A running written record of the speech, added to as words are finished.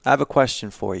I have a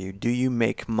question for you. Do you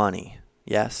make money?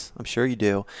 Yes, I'm sure you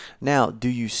do. Now, do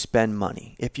you spend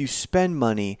money? If you spend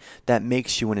money, that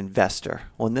makes you an investor.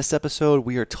 Well, in this episode,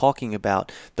 we are talking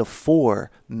about the 4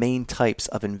 main types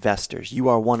of investors. You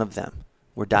are one of them.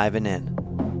 We're diving in.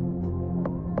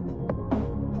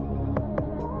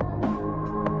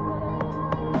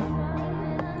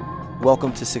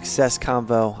 Welcome to Success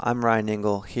Convo. I'm Ryan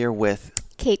Engel here with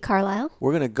Kate Carlisle.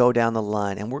 We're going to go down the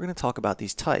line and we're going to talk about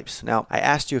these types. Now, I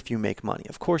asked you if you make money.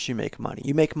 Of course you make money.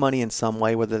 You make money in some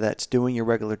way, whether that's doing your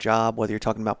regular job, whether you're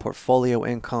talking about portfolio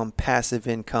income, passive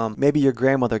income. Maybe your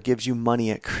grandmother gives you money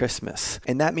at Christmas,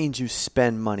 and that means you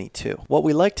spend money too. What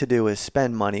we like to do is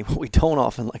spend money. What we don't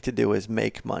often like to do is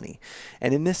make money.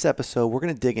 And in this episode, we're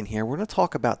going to dig in here. We're going to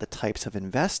talk about the types of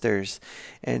investors,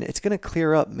 and it's going to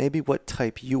clear up maybe what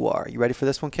type you are. You ready for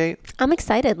this one, Kate? I'm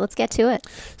excited. Let's get to it.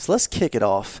 So let's kick it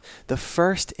off. The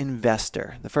first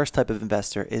investor, the first type of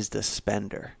investor is the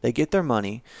spender. They get their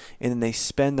money and then they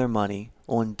spend their money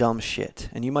on dumb shit.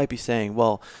 And you might be saying,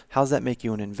 well, how does that make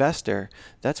you an investor?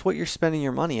 That's what you're spending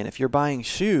your money in. If you're buying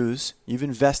shoes, you've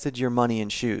invested your money in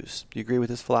shoes. Do you agree with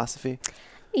this philosophy?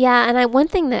 Yeah, and one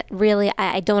thing that really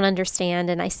I don't understand,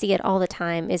 and I see it all the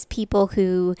time, is people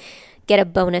who get a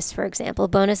bonus, for example.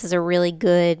 Bonus is a really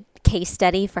good case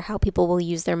study for how people will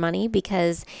use their money,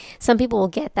 because some people will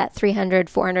get that $300,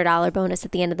 $400 bonus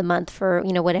at the end of the month for,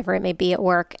 whatever it may be at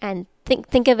work, and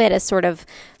think of it as sort of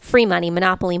free money,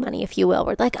 monopoly money, if you will.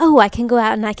 We're like, oh, I can go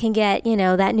out and I can get,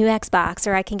 that new Xbox,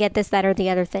 or I can get this, that, or the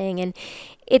other thing. And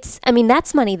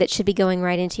that's money that should be going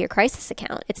right into your crisis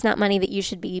account. It's not money that you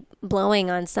should be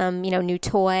blowing on some, new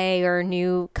toy or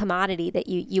new commodity that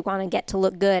you want to get to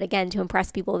look good, again, to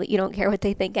impress people that you don't care what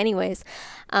they think anyways.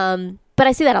 But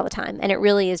I see that all the time, and it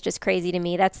really is just crazy to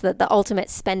me. That's the ultimate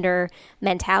spender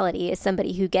mentality, is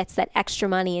somebody who gets that extra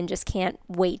money and just can't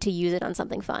wait to use it on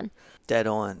something fun. Dead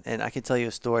on. And I can tell you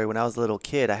a story. When I was a little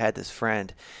kid, I had this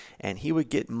friend, and he would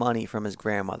get money from his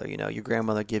grandmother. Your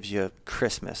grandmother gives you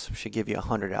Christmas. She'd give you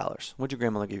 $100. What'd your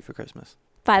grandmother give you for Christmas?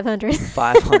 $500.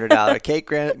 $500. Kate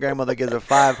grandmother gives her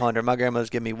 $500. My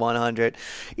grandmother's give me $100.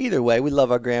 Either way, we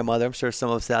love our grandmother. I'm sure some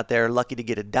of us out there are lucky to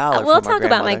get $1. We'll talk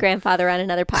about my grandfather on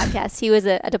another podcast. He was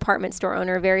a department store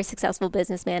owner, a very successful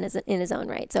businessman in his own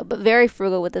right. But very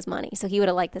frugal with his money. So he would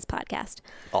have liked this podcast.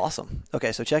 Awesome.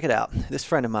 Okay, so check it out. This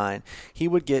friend of mine, he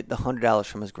would get the $100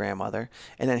 from his grandmother,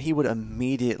 and then he would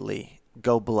immediately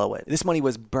go blow it. This money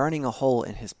was burning a hole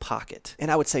in his pocket.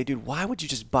 And I would say, dude, why would you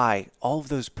just buy all of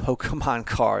those Pokemon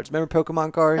cards? Remember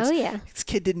Pokemon cards? Oh, yeah. This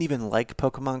kid didn't even like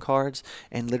Pokemon cards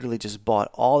and literally just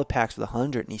bought all the packs for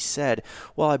 $100. And he said,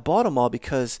 well, I bought them all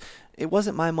because it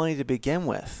wasn't my money to begin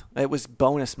with. It was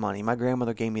bonus money. My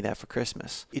grandmother gave me that for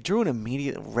Christmas. It drew an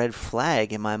immediate red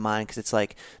flag in my mind, because it's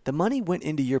like the money went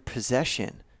into your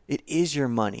possession. It is your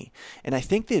money. And I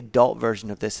think the adult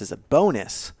version of this is a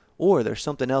bonus. Or there's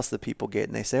something else that people get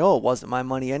and they say, oh, it wasn't my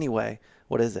money anyway.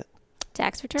 What is it?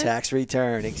 Tax return? Tax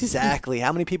return, exactly.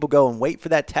 How many people go and wait for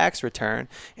that tax return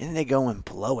and then they go and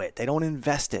blow it? They don't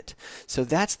invest it. So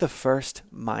that's the first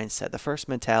mindset, the first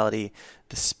mentality,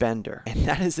 the spender. And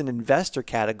that is an investor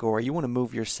category you want to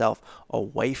move yourself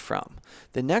away from.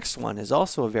 The next one is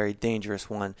also a very dangerous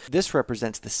one. This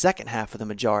represents the second half of the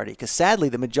majority, because sadly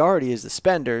the majority is the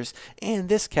spenders, and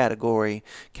this category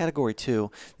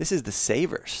 2, this is the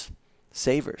savers.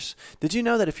 Savers. Did you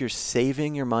know that if you're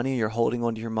saving your money, you're holding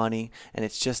onto your money, and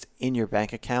it's just in your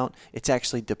bank account, it's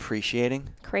actually depreciating?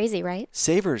 Crazy, right?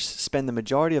 Savers spend the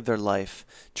majority of their life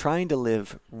trying to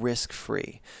live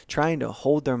risk-free, trying to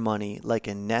hold their money like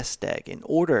a nest egg in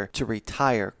order to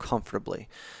retire comfortably.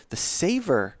 The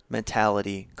saver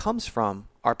mentality comes from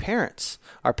our parents.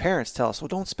 Our parents tell us, well,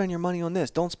 don't spend your money on this.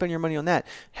 Don't spend your money on that.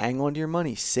 Hang on to your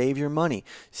money. Save your money.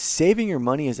 Saving your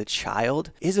money as a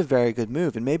child is a very good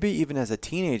move. And maybe even as a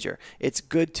teenager, it's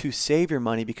good to save your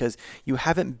money because you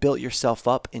haven't built yourself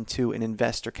up into an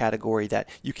investor category that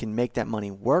you can make that money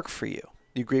work for you.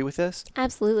 Do you agree with this?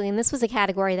 Absolutely. And this was a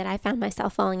category that I found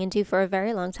myself falling into for a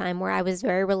very long time, where I was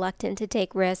very reluctant to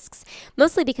take risks,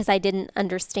 mostly because I didn't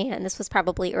understand. This was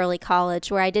probably early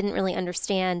college, where I didn't really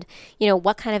understand,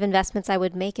 what kind of investments I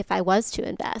would make if I was to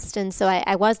invest. And so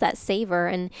I was that saver.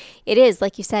 And it is,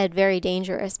 like you said, very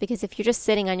dangerous, because if you're just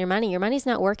sitting on your money's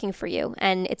not working for you.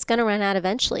 And it's going to run out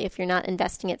eventually if you're not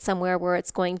investing it somewhere where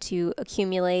it's going to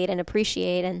accumulate and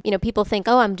appreciate. And, people think,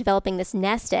 oh, I'm developing this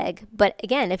nest egg. But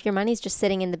again, if your money's just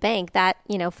sitting in the bank, that,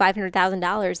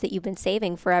 $500,000 that you've been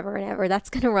saving forever and ever, that's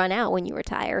going to run out when you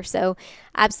retire. So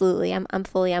absolutely, I'm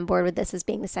fully on board with this as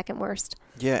being the second worst.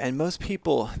 Yeah, and most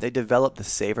people, they develop the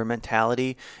saver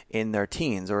mentality in their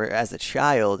teens or as a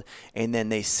child, and then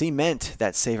they cement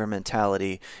that saver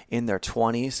mentality in their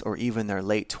 20s or even their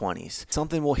late 20s.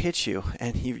 Something will hit you,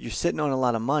 and you're sitting on a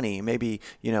lot of money. Maybe,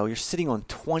 you're sitting on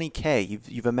 $20K.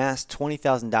 You've amassed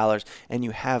 $20,000 and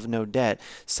you have no debt.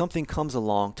 Something comes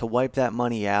along to wipe that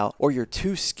money out, or you're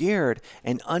too scared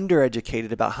and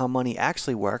undereducated about how money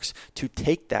actually works to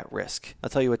take that risk. I'll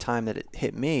tell you a time that it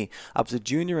hit me. I was a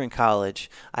junior in college.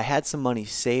 I had some money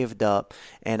saved up,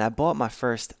 and I bought my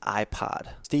first iPod.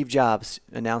 Steve Jobs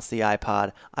announced the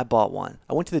iPod. I bought one.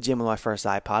 I went to the gym with my first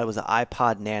iPod. It was an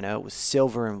iPod Nano. It was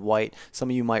silver and white. Some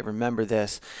of you might remember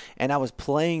this. And I was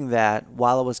playing that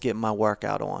while I was getting my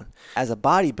workout on. As a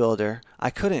bodybuilder, I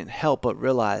couldn't help but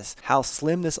realize how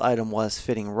slim this item was,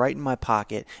 fitting right in my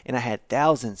pocket, and I had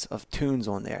thousands of tunes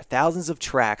on there, thousands of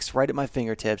tracks right at my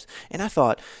fingertips, and I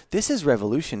thought, this is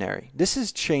revolutionary. This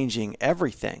is changing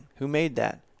everything. Who made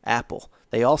that? Apple.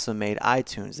 They also made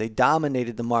iTunes. They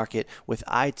dominated the market with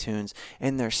iTunes,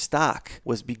 and their stock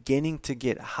was beginning to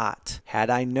get hot. Had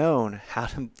I known how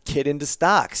to get into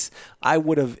stocks, I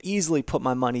would have easily put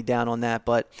my money down on that,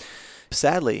 but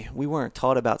sadly, we weren't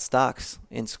taught about stocks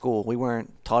in school. We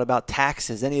weren't taught about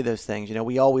taxes, any of those things.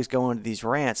 We always go into these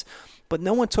rants. But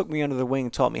no one took me under the wing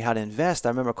and taught me how to invest. I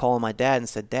remember calling my dad and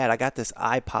said, Dad, I got this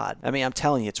iPod. I mean, I'm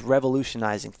telling you, it's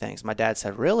revolutionizing things. My dad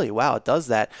said, really? Wow, it does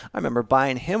that. I remember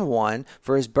buying him one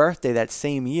for his birthday that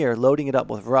same year, loading it up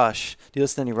with Rush. Do you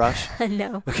listen to any Rush?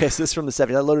 No. Okay, so this is from the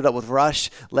 70s. I loaded up with Rush,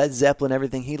 Led Zeppelin,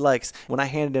 everything he likes. When I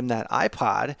handed him that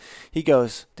iPod, he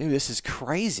goes, dude, this is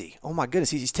crazy. Oh my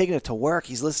goodness, he's taking it to work.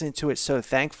 He's listening to it, so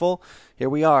thankful. Here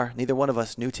we are. Neither one of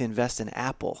us knew to invest in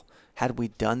Apple. Had we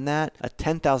done that, a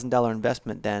 $10,000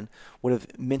 investment then would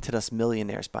have minted us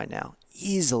millionaires by now.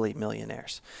 Easily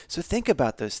millionaires. So think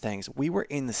about those things. We were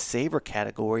in the saver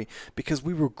category because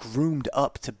we were groomed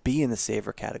up to be in the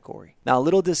saver category. Now, a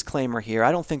little disclaimer here.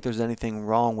 I don't think there's anything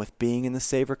wrong with being in the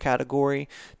saver category,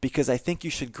 because I think you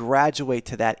should graduate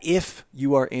to that if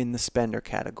you are in the spender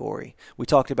category. We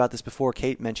talked about this before.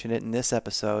 Kate mentioned it in this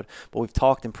episode, but we've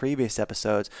talked in previous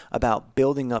episodes about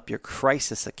building up your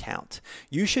crisis account.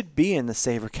 You should be in the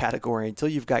saver category until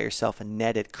you've got yourself a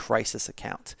netted crisis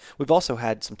account. We've also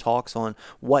had some talks on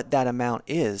what that amount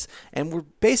is, and we're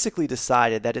basically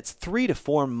decided that it's 3 to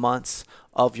 4 months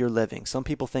of your living. Some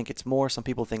people think it's more, some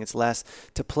people think it's less.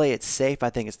 To play it safe, I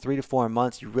think it's 3 to 4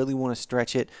 months. You really want to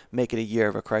stretch it, make it a year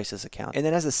of a crisis account. And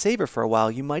then as a saver for a while,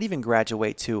 you might even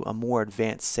graduate to a more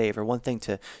advanced saver. One thing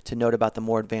to note about the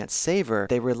more advanced saver,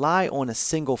 they rely on a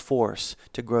single force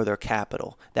to grow their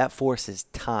capital. That force is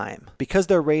time. Because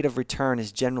their rate of return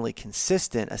is generally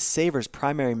consistent, a saver's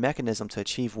primary mechanism to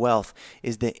achieve wealth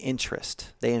is the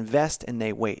interest. They invest and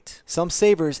they wait. Some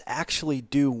savers actually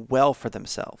do well for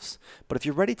themselves, but if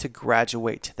you're ready to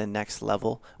graduate to the next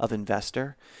level of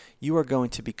investor, you are going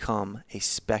to become a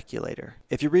speculator.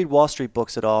 If you read Wall Street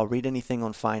books at all, read anything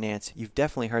on finance, you've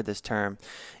definitely heard this term.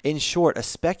 In short, a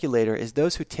speculator is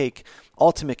those who take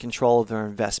ultimate control of their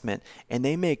investment and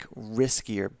they make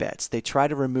riskier bets. They try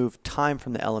to remove time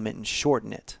from the element and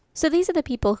shorten it. So these are the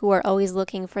people who are always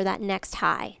looking for that next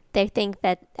high. They think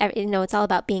that, it's all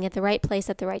about being at the right place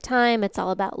at the right time. It's all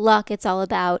about luck. It's all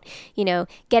about,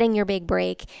 getting your big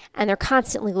break. And they're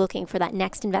constantly looking for that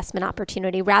next investment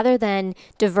opportunity rather than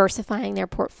diversifying their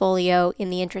portfolio in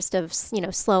the interest of,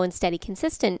 slow and steady,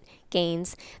 consistent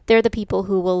gains. They're the people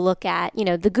who will look at,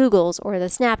 the Googles or the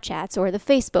Snapchats or the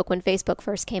Facebook when Facebook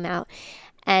first came out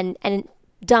and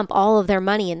dump all of their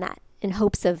money in that, in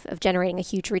hopes of generating a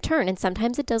huge return. And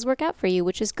sometimes it does work out for you,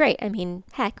 which is great. I mean,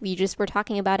 heck, you just were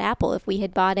talking about Apple. If we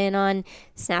had bought in on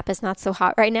Snap, is not so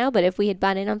hot right now, but if we had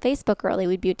bought in on Facebook early,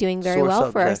 we'd be doing very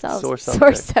well for ourselves.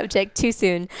 Sore subject, too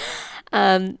soon.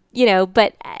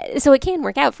 But so it can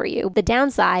work out for you. The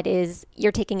downside is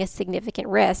you're taking a significant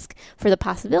risk for the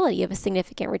possibility of a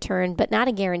significant return, but not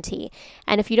a guarantee.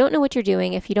 And if you don't know what you're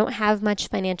doing, if you don't have much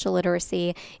financial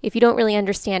literacy, if you don't really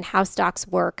understand how stocks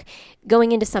work,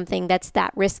 going into something that's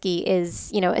that risky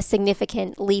is, a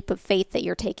significant leap of faith that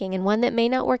you're taking and one that may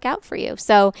not work out for you.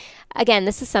 So again,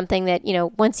 this is something that,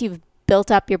 once you've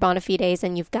built up your bona fides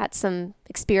and you've got some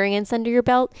experience under your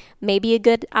belt, maybe a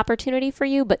good opportunity for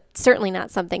you, but certainly not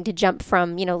something to jump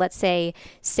from, let's say,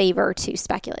 saver to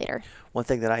speculator. one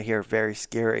thing that I hear very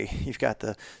scary, you've got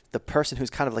the person who's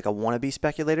kind of like a wannabe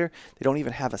speculator. They don't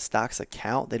even have a stocks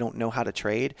account. They don't know how to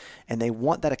trade, and they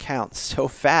want that account so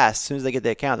fast. As soon as they get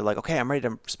the account, they're like, okay, I'm ready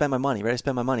to spend my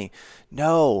money,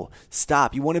 No,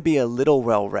 stop. You want to be a little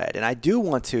well-read. And I do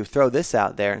want to throw this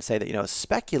out there and say that, a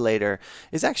speculator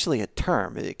is actually a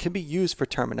term. It can be used for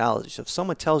terminology. So if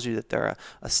someone tells you that they're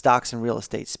a stocks and real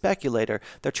estate speculator,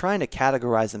 they're trying to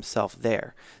categorize themselves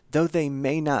there, though they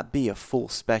may not be a full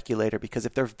speculator, because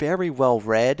if they're very well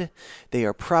read, they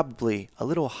are probably a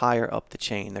little higher up the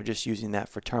chain. They're just using that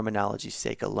for terminology's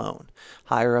sake alone.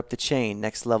 Higher up the chain,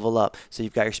 next level up. So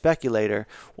you've got your speculator.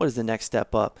 What is the next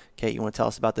step up? Kate, you want to tell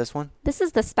us about this one? This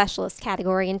is the specialist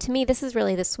category, and to me, this is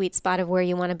really the sweet spot of where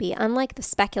you want to be. Unlike the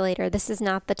speculator, this is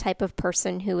not the type of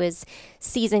person who is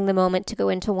seizing the moment to go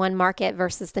into one market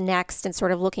versus the next and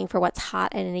sort of looking for what's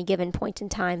hot at any given point in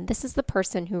time. This is the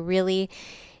person who really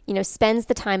spends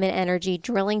the time and energy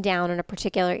drilling down in a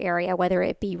particular area, whether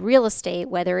it be real estate,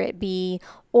 whether it be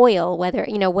oil, whether,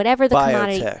 whatever the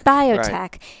commodity,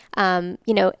 biotech,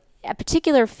 right. A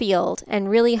particular field, and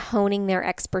really honing their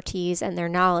expertise and their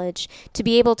knowledge to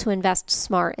be able to invest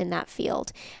smart in that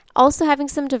field. Also having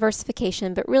some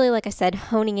diversification, but really, like I said,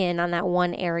 honing in on that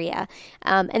one area.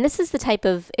 And this is the type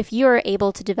of, if you're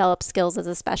able to develop skills as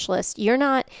a specialist, you're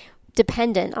not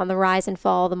dependent on the rise and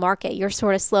fall of the market. You're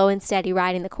sort of slow and steady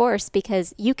riding the course,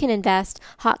 because you can invest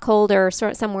hot, cold, or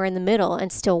sort of somewhere in the middle and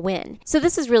still win. So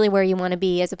this is really where you want to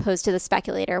be, as opposed to the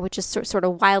speculator, which is sort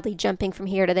of wildly jumping from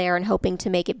here to there and hoping to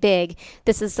make it big.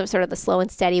 This is sort of the slow and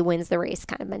steady wins the race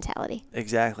kind of mentality.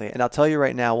 Exactly. And I'll tell you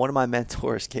right now, one of my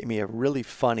mentors gave me a really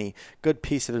funny, good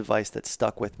piece of advice that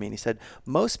stuck with me. And he said,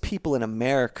 most people in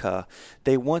America,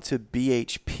 they want to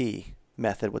BHP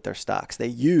method with their stocks. They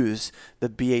use the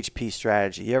BHP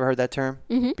strategy. You ever heard that term?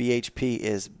 Mm-hmm. BHP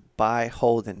is buy,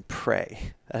 hold, and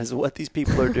pray. That is what these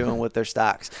people are doing with their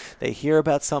stocks. They hear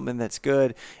about something that's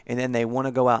good, and then they want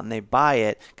to go out and they buy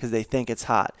it because they think it's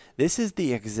hot. This is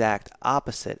the exact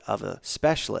opposite of a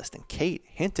specialist, and Kate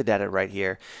hinted at it right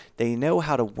here. They know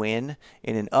how to win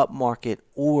in an up market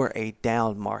or a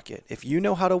down market. If you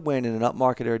know how to win in an up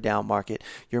market or a down market,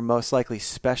 you're most likely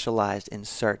specialized in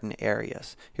certain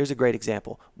areas. Here's a great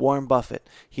example. Warren Buffett,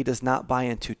 he does not buy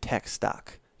into tech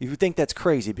stock. You think that's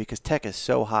crazy because tech is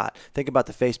so hot. Think about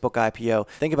the Facebook IPO.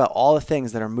 Think about all the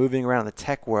things that are moving around the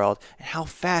tech world and how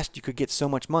fast you could get so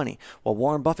much money. Well,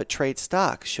 Warren Buffett trades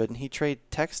stock. Shouldn't he trade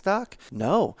tech stock?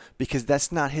 No, because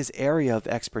that's not his area of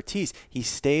expertise. He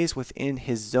stays within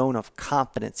his zone of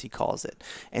confidence, he calls it.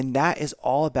 And that is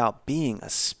all about being a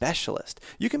specialist.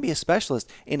 You can be a specialist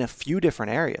in a few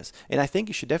different areas. And I think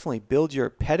you should definitely build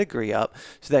your pedigree up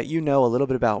so that you know a little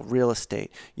bit about real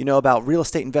estate. You know about real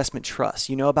estate investment trusts.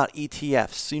 You know about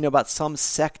ETFs, about some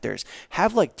sectors.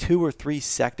 Have like 2 or 3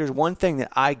 sectors. One thing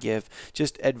that I give,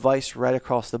 just advice right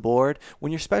across the board,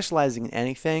 when you're specializing in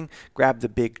anything, grab the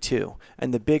big 2.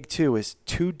 And the big 2 is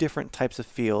 2 different types of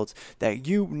fields that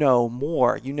you know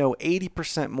more. You know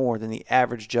 80% more than the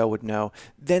average Joe would know.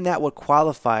 Then that would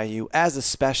qualify you as a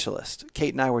specialist.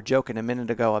 Kate and I were joking a minute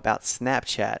ago about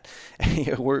Snapchat.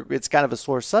 It's kind of a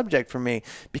sore subject for me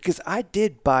because I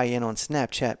did buy in on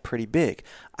Snapchat pretty big.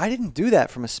 I didn't do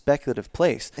that from a speculative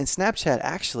place. And Snapchat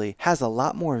actually has a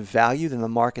lot more value than the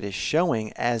market is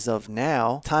showing as of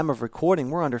now. Time of recording,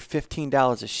 we're under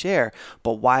 $15 a share.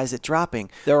 But why is it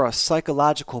dropping? There are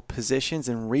psychological positions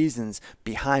and reasons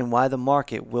behind why the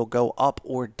market will go up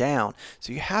or down.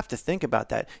 So you have to think about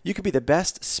that. You could be the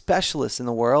best specialist in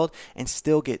the world and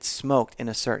still get smoked in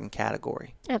a certain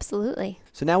category. Absolutely.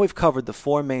 So now we've covered the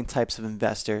 4 main types of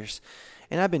investors.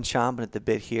 And I've been chomping at the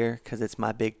bit here because it's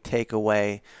my big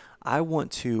takeaway. I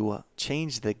want to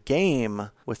change the game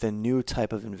with a new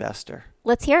type of investor.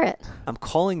 Let's hear it. I'm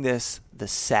calling this the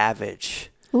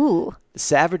savage. Ooh. The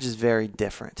savage is very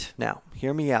different. Now,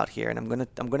 hear me out here, and I'm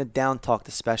gonna down talk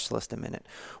the specialist a minute.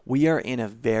 We are in a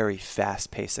very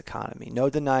fast-paced economy. No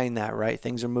denying that, right?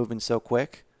 Things are moving so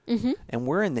quick. Mm-hmm. And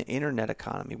we're in the internet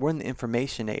economy. We're in the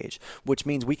information age, which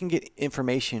means we can get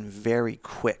information very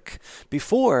quick.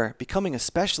 Before, becoming a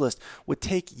specialist would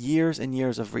take years and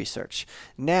years of research.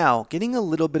 Now, getting a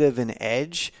little bit of an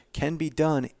edge can be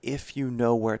done if you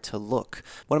know where to look.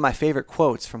 One of my favorite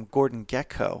quotes from Gordon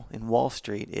Gekko in Wall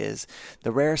Street is,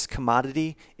 "The rarest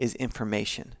commodity is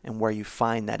information and where you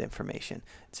find that information."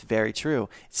 It's very true.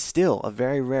 It's still a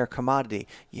very rare commodity.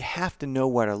 You have to know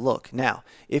where to look. Now,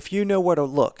 if you know where to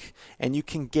look and you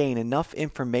can gain enough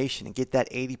information and get that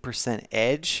 80%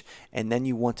 edge, and then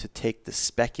you want to take the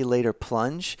speculator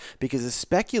plunge, because the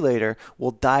speculator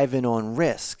will dive in on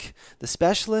risk. The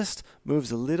specialist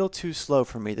moves a little too slow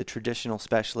for me, the traditional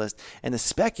specialist. And the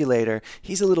speculator,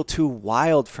 he's a little too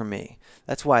wild for me.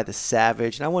 That's why the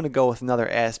savage, and I want to go with another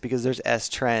S because there's S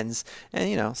trends.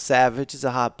 And, savage is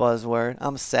a hot buzzword.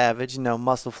 I'm savage,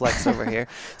 muscle flex over here.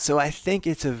 So I think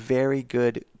it's a very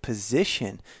good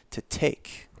position to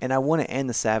take. And I want to end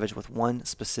the savage with one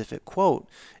specific quote,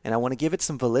 and I want to give it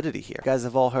some validity here. You guys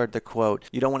have all heard the quote,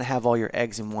 you don't want to have all your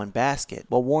eggs in one basket.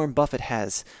 Well, Warren Buffett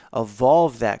has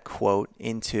evolved that quote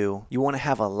into, you want to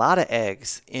have a lot of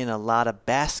eggs in a lot of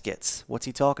baskets. What's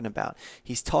he talking about?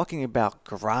 He's talking about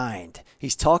grind.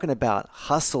 He's talking about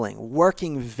hustling,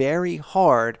 working very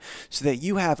hard so that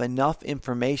you have enough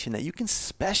information that you can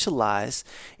specialize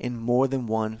in more than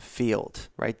one field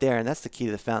right there. And that's the key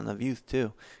to the fountain of youth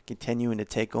too, continuing to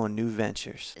take on new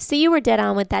ventures. So you were dead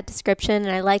on with that description,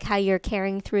 and I like how you're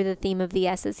carrying through the theme of the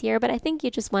S's here, but I think you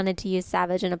just wanted to use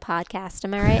savage in a podcast.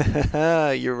 Am I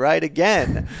right? You're right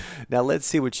again. Now let's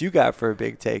see what you got for a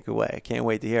big takeaway. I can't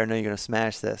wait to hear. I know you're going to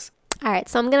smash this. All right,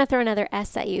 so I'm going to throw another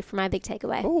S at you for my big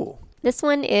takeaway. Ooh. This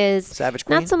one is Savage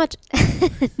Queen? not so much,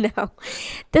 no.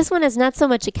 This one is not so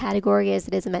much a category as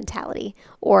it is a mentality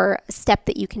or a step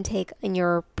that you can take in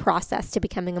your process to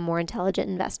becoming a more intelligent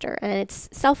investor, and it's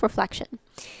self-reflection.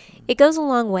 It goes a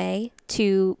long way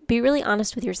to be really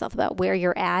honest with yourself about where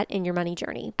you're at in your money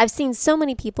journey. I've seen so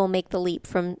many people make the leap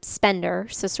from spender,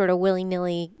 so sort of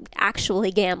willy-nilly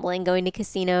actually gambling, going to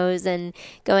casinos and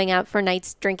going out for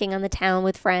nights drinking on the town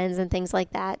with friends and things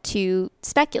like that, to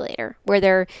speculator, where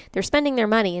they're spending their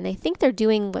money and they think they're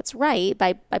doing what's right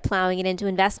by plowing it into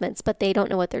investments, but they don't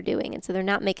know what they're doing, and so they're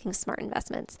not making smart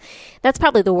investments. That's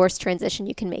probably the worst transition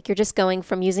you can make. You're just going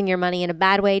from using your money in a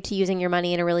bad way to using your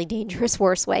money in a really dangerous,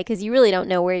 worse way, because you really don't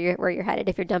know where you're headed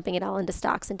if you're dumping it all into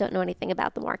stocks and don't know anything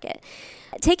about the market.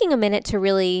 Taking a minute to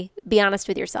really be honest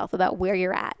with yourself about where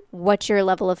you're at, what your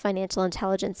level of financial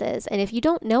intelligence is. And if you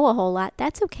don't know a whole lot,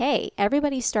 that's okay.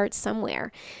 Everybody starts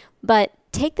somewhere. But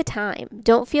take the time.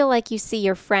 Don't feel like you see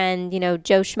your friend,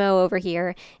 Joe Schmo over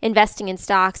here investing in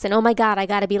stocks and, oh my God, I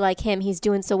got to be like him. He's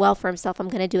doing so well for himself. I'm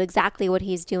going to do exactly what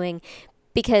he's doing,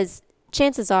 because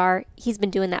chances are he's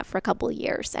been doing that for a couple of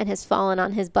years and has fallen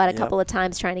on his butt a couple of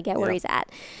times trying to get where he's at.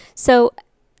 So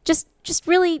just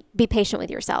really be patient with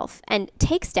yourself and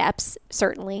take steps,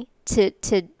 certainly, to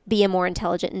be a more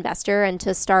intelligent investor and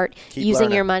to start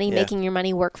using your money, making your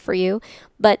money work for you.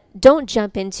 But don't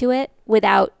jump into it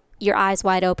without your eyes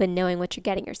wide open, knowing what you're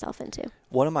getting yourself into.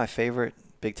 One of my favorite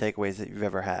big takeaways that you've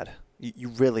ever had, you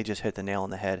really just hit the nail on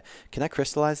the head. Can I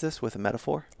crystallize this with a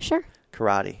metaphor? Sure.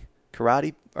 Karate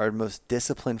are the most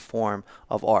disciplined form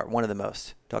of art, one of the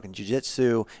most. Talking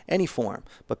jiu-jitsu, any form,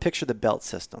 but picture the belt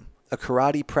system. A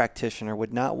karate practitioner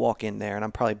would not walk in there, and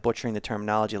I'm probably butchering the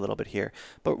terminology a little bit here,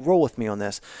 but roll with me on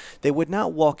this. They would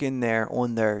not walk in there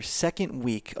on their second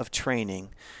week of training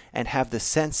and have the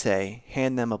sensei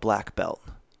hand them a black belt.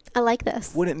 I like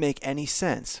this. Wouldn't make any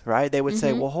sense, right? They would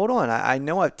say, well, hold on. I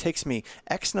know it takes me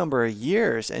X number of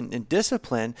years and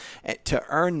discipline to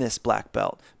earn this black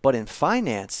belt. But in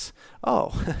finance,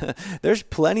 there's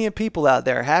plenty of people out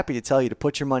there happy to tell you to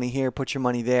put your money here, put your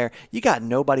money there. You got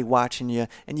nobody watching you,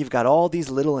 and you've got all these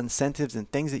little incentives and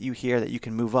things that you hear that you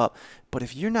can move up. But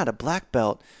if you're not a black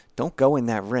belt, don't go in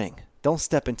that ring. Don't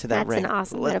step into that ring. That's an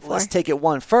awesome metaphor. Let's take it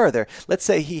one further. Let's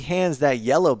say he hands that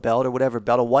yellow belt or whatever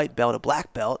belt, a white belt, a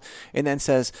black belt, and then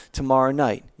says, tomorrow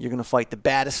night, you're going to fight the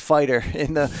baddest fighter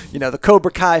in the Cobra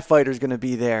Kai fighter is going to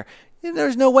be there. And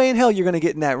there's no way in hell you're going to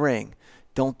get in that ring.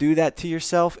 Don't do that to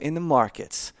yourself in the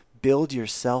markets. Build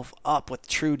yourself up with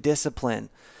true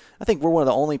discipline. I think we're one of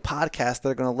the only podcasts that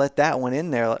are going to let that one in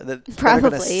there, that are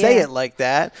going to say it like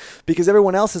that, because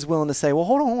everyone else is willing to say, well,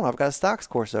 hold on, I've got a stocks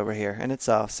course over here, and it's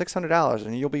 $600,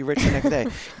 and you'll be rich the next day.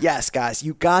 Yes, guys,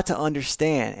 you got to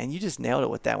understand, and you just nailed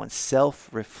it with that one,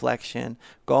 self-reflection,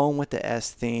 going with the S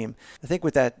theme. I think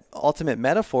with that ultimate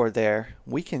metaphor there,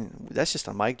 that's just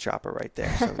a mic dropper right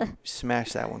there, so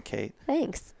smash that one, Kate.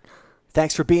 Thanks.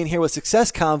 Thanks for being here with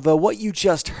Success Convo. What you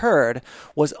just heard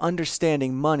was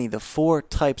understanding money, the 4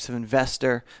 types of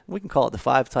investor. We can call it the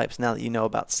 5 types now that you know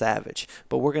about Savage,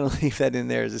 but we're going to leave that in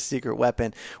there as a secret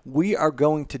weapon. We are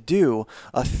going to do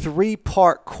a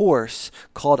 3-part course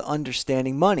called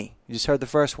Understanding Money. You just heard the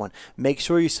first one. Make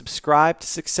sure you subscribe to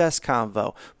Success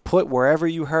Convo. Put wherever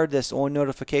you heard this on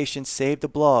notifications, save the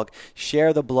blog,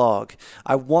 share the blog.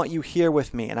 I want you here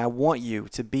with me, and I want you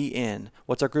to be in,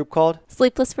 what's our group called?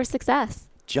 Sleepless for Success.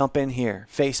 jump in here.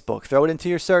 Facebook, throw it into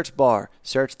your search bar.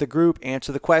 Search the group,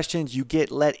 answer the questions. You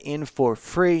get let in for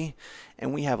free.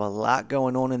 And we have a lot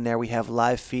going on in there. We have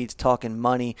live feeds talking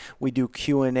money. We do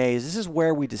Q&As. This is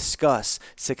where we discuss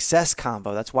Success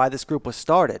Convo. That's why this group was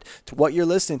started. To what you're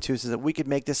listening to so that we could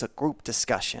make this a group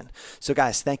discussion. So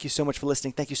guys, thank you so much for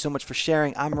listening. Thank you so much for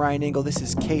sharing. I'm Ryan Engel. This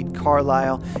is Kate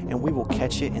Carlisle, and we will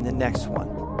catch you in the next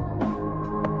one.